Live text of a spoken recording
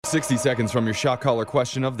60 seconds from your shot caller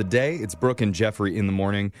question of the day. It's Brooke and Jeffrey in the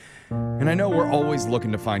morning. And I know we're always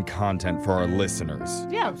looking to find content for our listeners.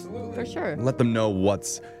 Yeah, absolutely. For sure. Let them know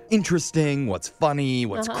what's interesting, what's funny,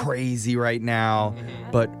 what's crazy right now.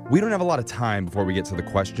 But we don't have a lot of time before we get to the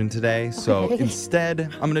question today. So instead,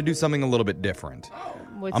 I'm going to do something a little bit different.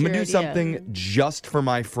 I'm going to do something just for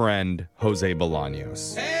my friend, Jose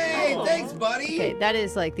Bolaños. Hey, thanks, buddy. Okay, that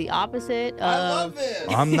is like the opposite of... I love this.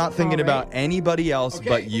 I'm not thinking about anybody else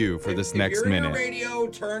but you for this next minute. If you're in your radio,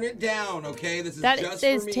 turn it down, okay? This is That just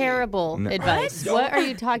is for me. terrible advice. Don't- What are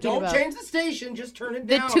you talking about? Don't change the station, just turn it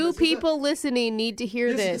The down. two This is people listening need to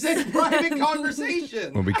hear This this. is a private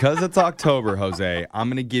conversation. Well, because it's October, Jose, I'm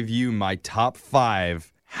going to give you my top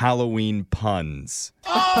 5 Halloween puns.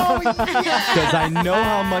 Oh, yes! Because I know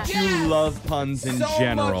how much you love puns in so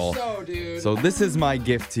general. Much so, dude. So this is my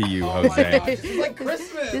gift to you, Oh my Jose. gosh, this is like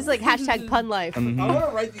Christmas. This is like hashtag pun life. I want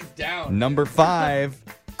to write these down. Number 5,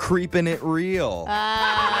 creeping it real.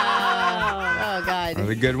 Oh, God. That's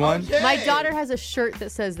a good one. Okay. My daughter has a shirt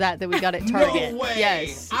that says that we got at Target. No way.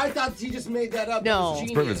 Yes. I thought she just made that up. No. That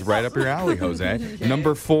was Perfect. It's right up your alley, Jose.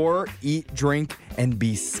 Number 4, eat, drink, and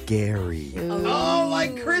be scary. Oh,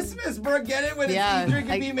 like Christmas, bro. Get it when Yeah. it's eat, drink,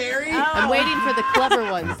 and be merry? I'm waiting for the clever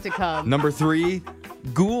ones to come. Number 3,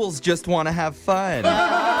 ghouls just want to have fun.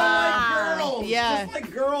 Like girls. yeah. Just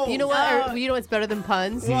like girls. You know what? You know what's better than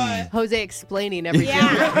puns? What? Jose explaining everything.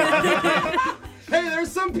 Hey,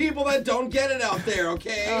 there's some people that don't get it out there,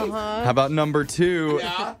 okay? How about number 2,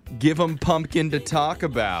 Yeah. give them pumpkin to talk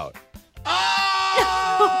about.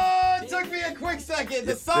 Oh! It took me a quick second.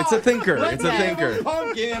 The song. It's a thinker. Let's It's a give thinker. a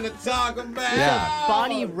pumpkin to talk about. Yeah.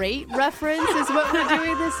 Bonnie Raitt reference is what we're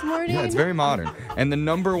doing this morning. Yeah, it's very modern. And the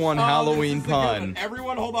number 1 Oh, Halloween this is a good one. pun.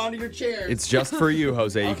 Everyone hold on to your chairs. It's just for you,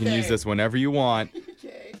 Jose. You can Okay. use this whenever you want.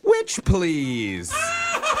 okay. Witch, please.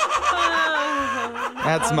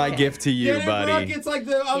 That's my gift to you, Get it, Brooke? buddy. It's like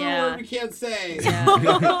the other Yeah. word we can't say.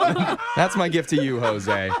 That's my gift to you,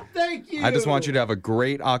 Jose. Thank you. I just want you to have a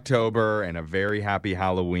great October and a very happy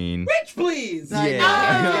Halloween. Bitch, please. Yeah. Do it,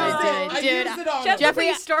 I dude. used it on Jeffrey, Jeffrey,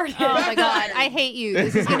 you started. Oh my God, I hate you.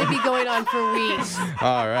 This is going to be going on for weeks.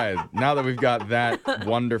 All right. Now that we've got that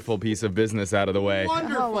wonderful piece of business out of the way,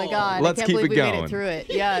 Wonderful. Oh my God, Let's I can't keep believe it we made going. it through it.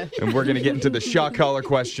 Yeah. and we're going to get into the shot caller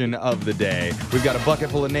question of the day. We've got a bucket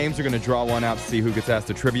full of names. We're going to draw one out to see who gets asked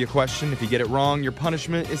a trivia question. If you get it wrong, your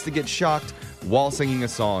punishment is to get shocked while singing a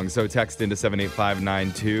song. So text into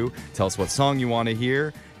 78592. Tell us what song you want to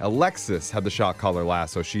hear. Alexis had the shot caller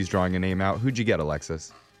last, so she's drawing a name out. Who'd you get,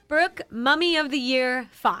 Alexis? Brooke, Mummy of the Year,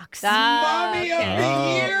 Fox. Mommy of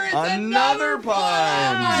the year is another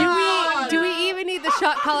pun. Do we even need the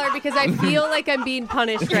shot collar? Because I feel like I'm being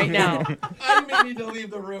punished right now. I may need to leave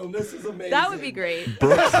the room. This is amazing. That would be great.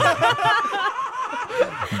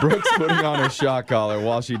 Brooke's putting on her shot collar.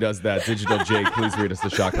 While she does that, Digital Jake, please read us the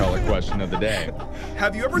shot collar question of the day.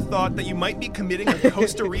 Have you ever thought that you might be committing a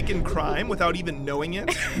Costa Rican crime without even knowing it?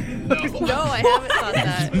 No, I haven't thought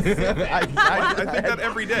that. I think that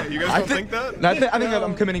every day. You guys don't think that? I think that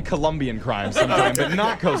I'm committing Colombian crimes sometime, but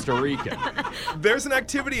not Costa Rican. There's an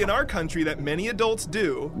activity in our country that many adults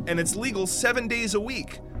do, and it's legal 7 days a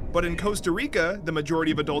week. But in Costa Rica, the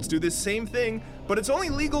majority of adults do this same thing, but it's only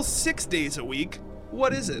legal 6 days a week.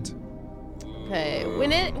 What is it? Okay.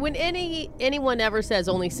 When anyone ever says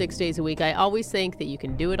only 6 days a week, I always think that you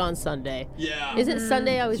can do it on Sunday. Yeah. Isn't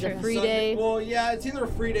Sunday always a true. free Sunday- day? Well, yeah, it's either a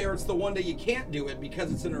free day or it's the one day you can't do it because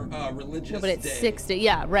it's a religious But it's day. 6 days.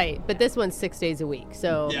 Yeah, right. But this one's 6 days a week.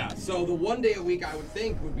 So Yeah, so the one day a week I would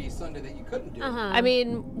think would be Sunday that you couldn't do. I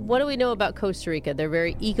mean, what do we know about Costa Rica? They're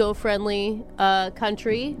very eco-friendly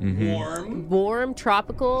country. Warm,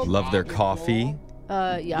 tropical. Love their coffee.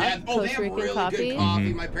 Yeah, oh, they Costa have Rican really coffee. good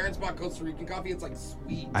coffee. My parents bought Costa Rican coffee. It's like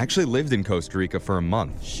sweet. I actually lived in Costa Rica for a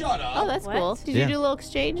month. Shut up. Oh, that's What? cool. Did Yeah. you do a little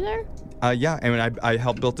exchange there? Yeah, I mean, I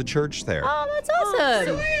helped build a church there. Oh, that's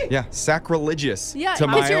awesome. Yeah, sacrilegious Yeah, to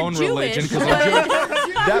 'cause my you're own Jewish. religion. 'Cause I'm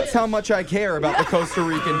Jewish. That's how much I care about the Costa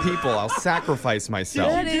Rican people. I'll sacrifice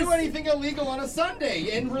myself. Did you do anything illegal on a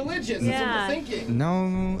Sunday and religious? That's Yeah. what we're thinking.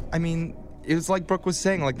 No, I mean, it was like Brooke was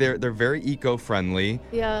saying, like they're very eco-friendly.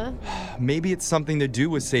 Yeah. Maybe it's something to do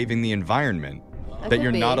with saving the environment. That could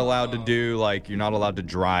you're be. not allowed to do, like you're not allowed to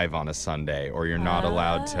drive on a Sunday, or you're not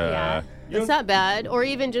allowed to. yeah. It's not bad. Or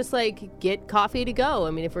even just like get coffee to go.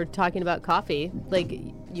 I mean, if we're talking about coffee, like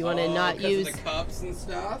you want to not 'Cause of use the cups and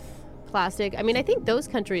stuff. plastic. I mean, I think those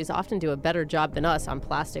countries often do a better job than us on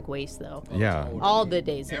plastic waste, though. Yeah. All the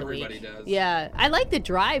days of the Everybody week. does. Yeah, I like the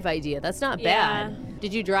drive idea. That's not Yeah. bad.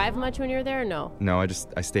 Did you drive much when you were there or no? No,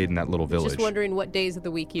 I stayed in that little village. Just wondering what days of the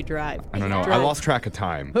week you drive. I don't know. I Drive. lost track of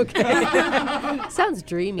time. Sounds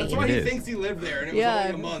dreamy. That's why he is. thinks he lived there, and it was Yeah.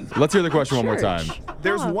 only a month. Let's hear the question one more Church. time.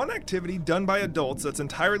 There's Oh. one activity done by adults that's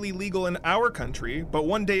entirely legal in our country, but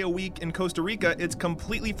one day a week in Costa Rica, it's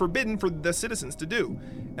completely forbidden for the citizens to do.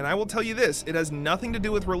 And I will tell you this, it has nothing to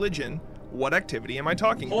do with religion. What activity am I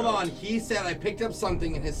talking Hold about? on. He said I picked up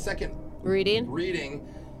something in his second Reading? reading.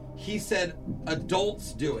 He said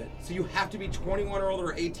adults do it. So you have to be 21 or older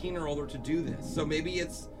or 18 or older to do this. So maybe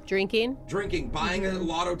it's Drinking? drinking, buying a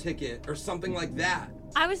lotto ticket, or something like that.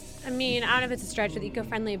 I don't know if it's a stretch with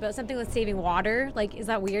eco-friendly, but something with saving water. Like, is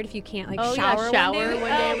that weird if you can't Oh, yeah, shower, shower one day?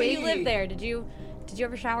 one day a Oh, week. you live there. Did you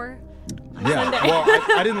ever shower? Yeah. Well,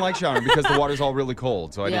 I didn't like showering because the water's all really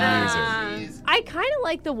cold, so I didn't use it. Jeez. I kind of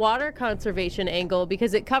like the water conservation angle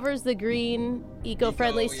because it covers the green,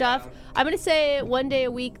 eco-friendly Eco, stuff. yeah. I'm going to say one day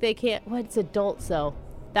a week they can't. Well, it's adults, though.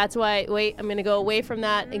 That's why, I'm going to go away from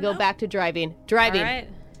that and go back to driving. Driving. All right.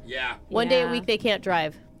 Yeah. One day a Yeah. week they can't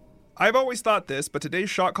drive. I've always thought this, but today's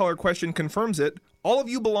shot caller question confirms it. All of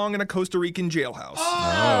you belong in a Costa Rican jailhouse.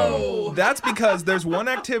 Oh! That's because there's one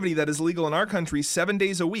activity that is legal in our country 7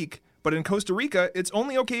 days a week, but in Costa Rica, it's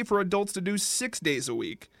only okay for adults to do 6 days a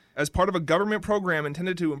week. As part of a government program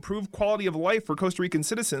intended to improve quality of life for Costa Rican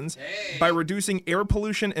citizens by reducing air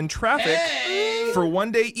pollution and traffic, for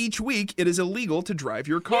one day each week, it is illegal to drive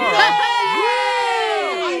your car.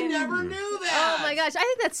 I never knew that. Oh my gosh, I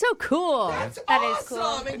think that's so cool. That's That is awesome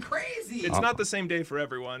cool. and crazy. It's not the same day for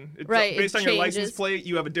everyone. It's Right, it based on your license changes. plate,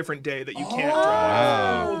 you have a different day that you can't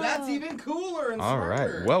drive. Oh, that's even cooler and All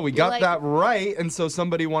smarter. right. Well, we got like- that right, and so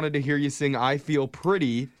somebody wanted to hear you sing "I Feel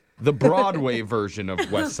Pretty," the Broadway version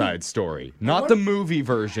of West Side Story, not the movie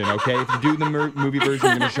version. Okay, if you do the movie version,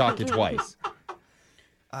 I'm gonna shock you twice.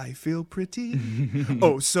 I feel pretty,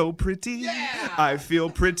 oh so pretty. I feel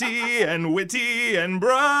pretty and witty and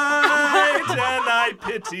bright, and I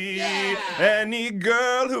pity any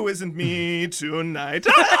girl who isn't me tonight.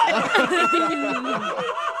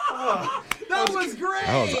 That was great.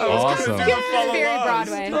 That was awesome. Very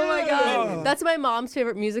Broadway. Oh my god. That's my mom's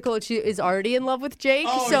favorite musical, and she is already in love with Jake,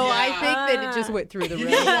 Oh, so yeah. I think that it just went through the You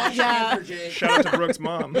roof. need to watch Answer, Jake. Shout out to Brooke's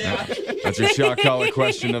mom. That's your shot caller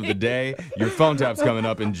question of the day. Your phone tap's coming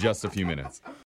up in just a few minutes.